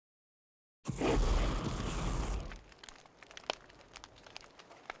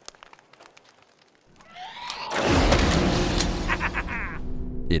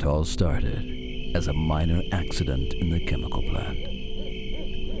It all started as a minor accident in the chemical plant.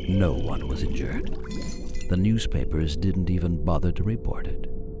 No one was injured. The newspapers didn't even bother to report it.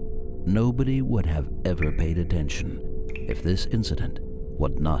 Nobody would have ever paid attention if this incident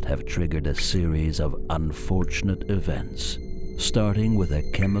would not have triggered a series of unfortunate events, starting with a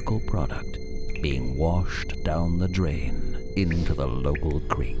chemical product being washed down the drain into the local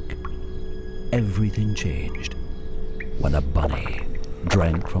creek. Everything changed when a bunny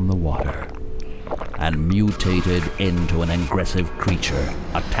drank from the water and mutated into an aggressive creature,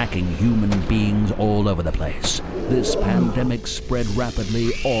 attacking human beings all over the place. This pandemic spread rapidly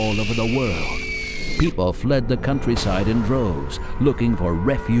all over the world. People fled the countryside in droves, looking for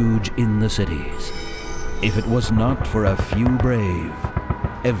refuge in the cities. If it was not for a few brave,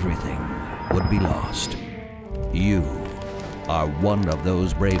 everything would be lost. You are one of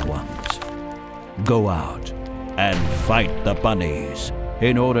those brave ones. Go out and fight the bunnies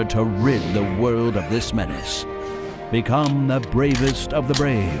in order to rid the world of this menace. Become the bravest of the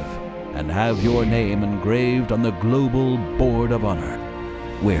brave and have your name engraved on the Global Board of Honor.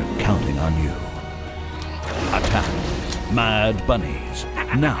 We're counting on you. Attack Mad Bunnies,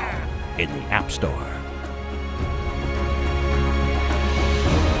 now in the App Store.